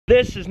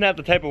This is not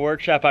the type of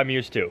workshop I'm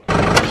used to.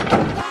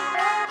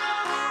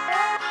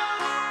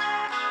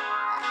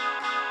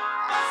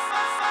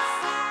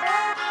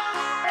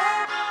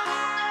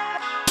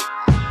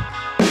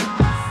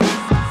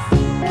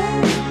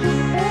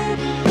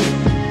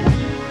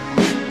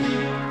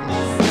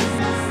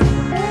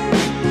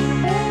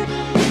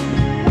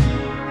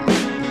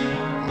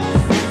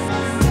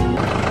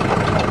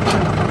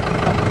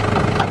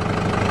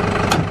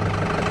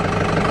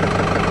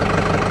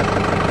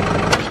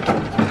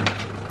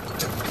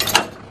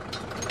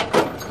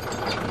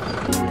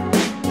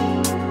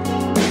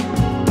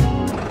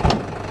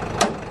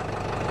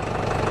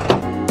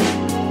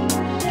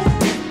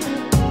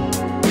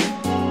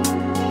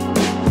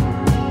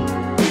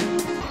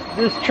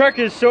 This truck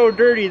is so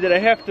dirty that I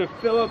have to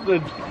fill up the,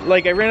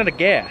 like I ran out of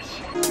gas.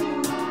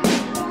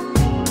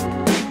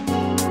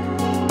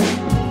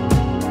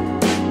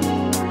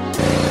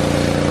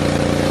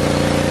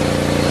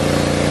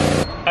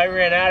 I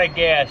ran out of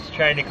gas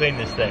trying to clean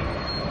this thing.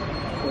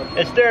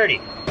 It's dirty.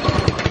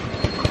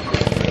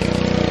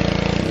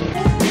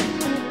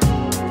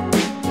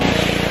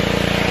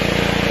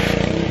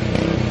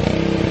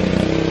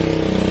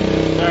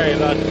 Sorry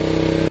about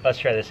it. Let's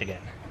try this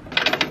again.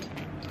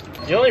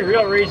 The only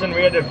real reason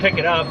we had to pick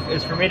it up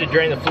is for me to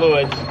drain the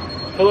fluids.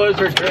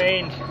 Fluids are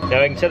drained. Now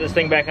I can set this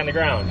thing back on the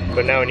ground.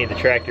 But now I need the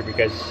tractor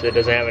because it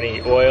doesn't have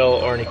any oil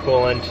or any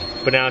coolant.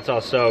 But now it's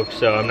all soaked,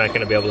 so I'm not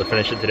gonna be able to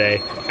finish it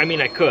today. I mean,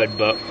 I could,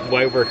 but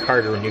why work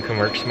harder when you can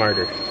work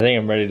smarter? I think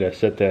I'm ready to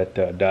set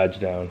that Dodge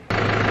down.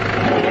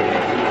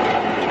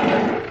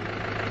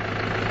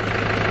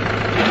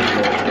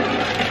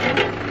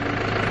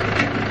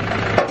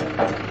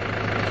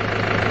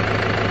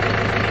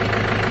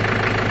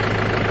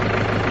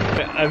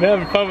 I'm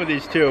having fun with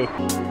these too.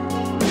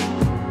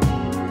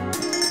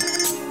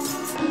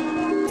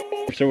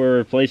 So we're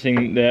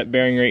replacing that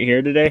bearing right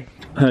here today?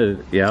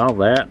 Yeah,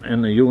 that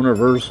and the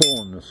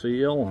universal and the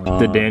seal.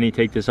 Did Danny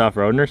take this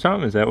off-roading or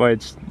something? Is that why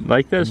it's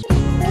like this?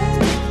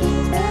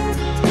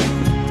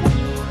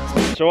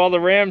 So while the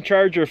Ram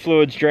Charger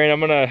fluids drain, I'm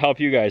gonna help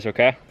you guys,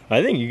 okay?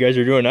 I think you guys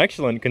are doing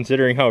excellent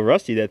considering how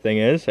rusty that thing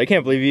is. I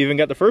can't believe you even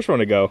got the first one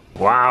to go.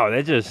 Wow,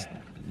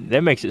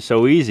 that makes it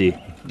so easy.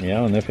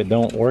 Yeah, and if it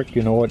don't work,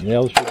 you know what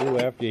else you do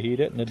after you heat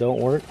it and it don't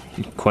work?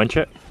 Quench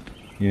it?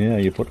 Yeah,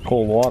 you put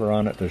cold water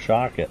on it to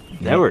shock it.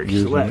 That works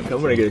slick.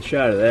 I'm gonna get a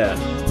shot of that.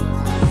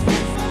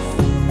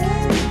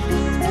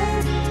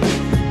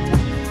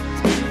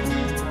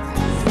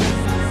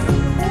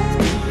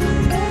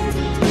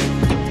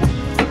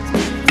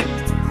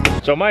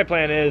 So my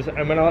plan is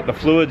I'm gonna let the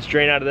fluids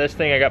drain out of this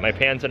thing. I got my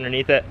pans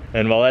underneath it.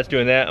 And while that's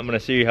doing that, I'm gonna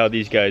see how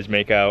these guys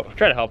make out.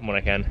 Try to help them when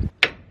I can.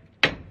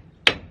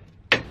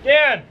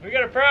 Dan, we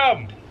got a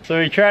problem. So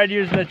we tried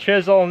using the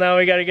chisel, now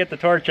we gotta get the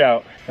torch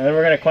out. And then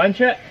we're gonna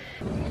quench it.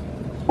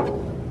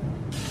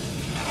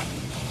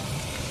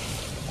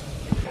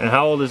 And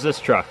how old is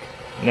this truck?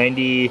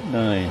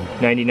 99.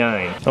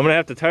 So I'm gonna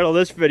have to title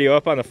this video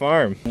up on the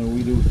farm. And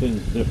we do things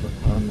different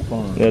on the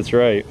farm. That's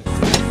right.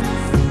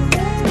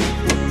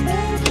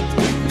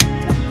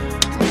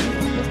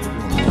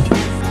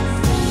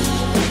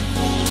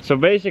 So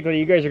basically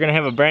you guys are gonna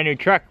have a brand new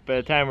truck by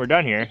the time we're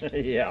done here.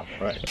 Yeah,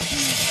 right.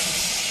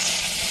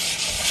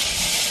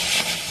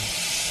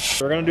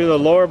 We're gonna do the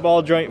lower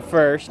ball joint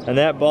first, and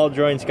that ball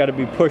joint's gotta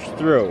be pushed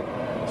through.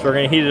 So we're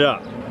gonna heat it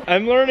up.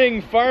 I'm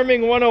learning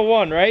farming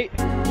 101, right?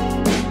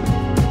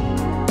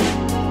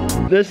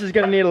 This is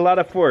gonna need a lot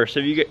of force.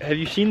 Have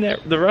you seen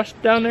the rust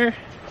down there?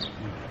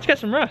 It's got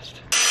some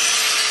rust.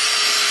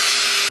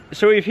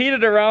 So we've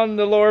heated around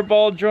the lower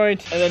ball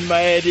joint, and then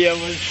my idea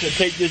was to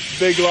take this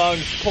big long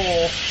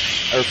pole,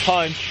 or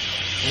punch,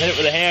 and hit it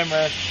with a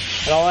hammer,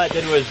 and all that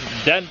did was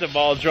dent the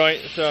ball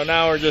joint, so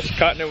now we're just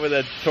cutting it with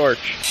a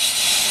torch.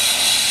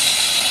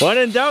 When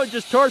in doubt,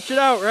 just torch it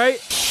out, right?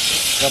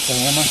 Got the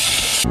hammer.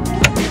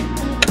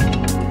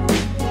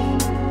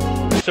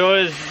 So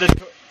is the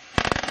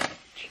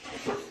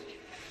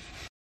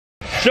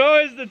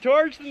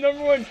torch the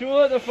 #1 tool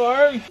at the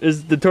farm?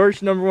 Is the torch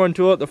 #1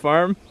 tool at the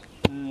farm?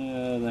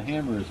 The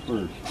hammer is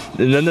first.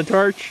 And then the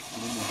torch?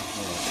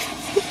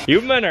 You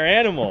men are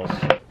animals.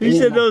 He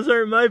said those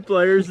aren't my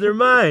pliers, they're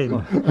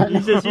mine. He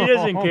says he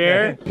doesn't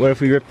care. What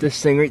if we rip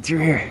this thing right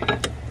through here?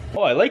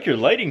 Oh, I like your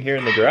lighting here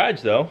in the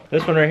garage though.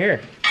 This one right here.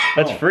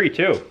 That's free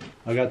too.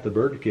 I got the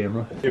bird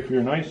camera. If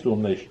you're nice to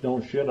them, they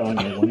don't shit on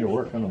you when you're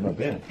working on the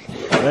bench.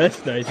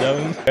 That's nice of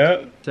them.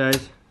 Yep.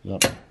 Size.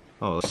 Yep.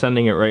 Oh,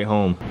 sending it right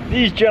home.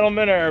 These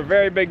gentlemen are a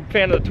very big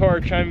fan of the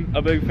torch. I'm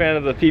a big fan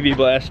of the PB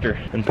Blaster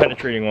and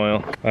penetrating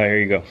oil. All right, here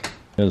you go.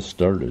 It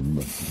started,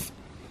 but...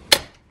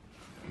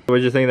 What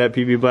did you think of that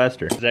PB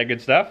Blaster? Is that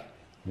good stuff?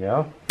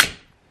 Yeah.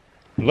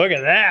 Look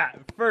at that.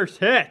 First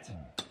hit.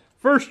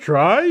 First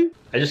try.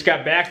 I just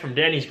got back from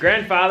Danny's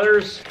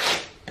grandfather's.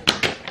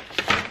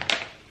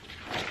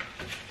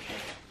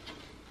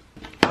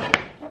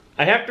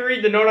 I have to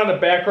read the note on the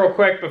back real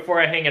quick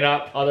before I hang it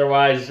up,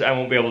 otherwise I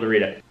won't be able to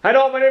read it. Hi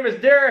all, my name is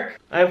Derek.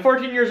 I am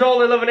 14 years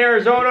old, I live in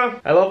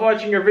Arizona. I love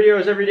watching your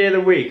videos every day of the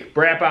week.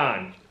 Brap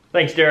on.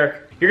 Thanks,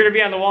 Derek. You're gonna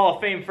be on the Wall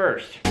of Fame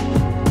first.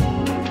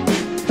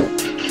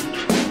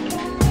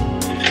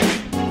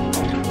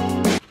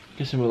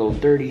 Guess I'm a little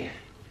dirty.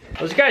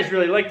 Those guys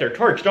really like their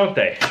torch, don't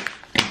they?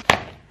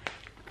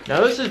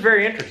 Now this is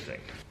very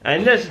interesting.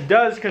 And this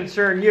does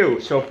concern you,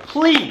 so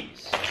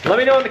please, let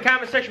me know in the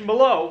comment section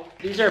below.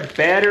 These are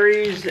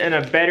batteries and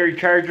a battery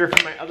charger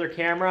for my other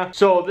camera.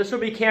 So this will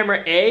be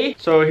camera A.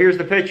 So here's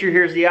the picture,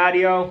 here's the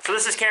audio. So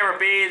this is camera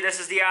B,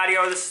 this is the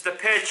audio, this is the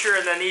picture,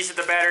 and then these are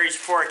the batteries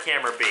for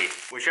camera B.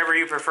 Whichever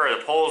you prefer,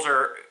 the polls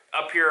are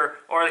up here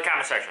or in the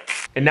comment section.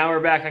 And now we're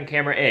back on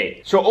camera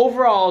A. So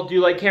overall, do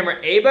you like camera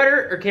A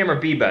better or camera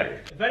B better?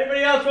 If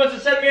anybody else wants to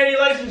send me any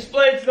license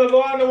plates, they'll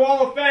go on the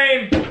Wall of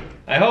Fame.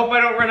 I hope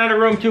I don't run out of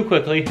room too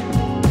quickly.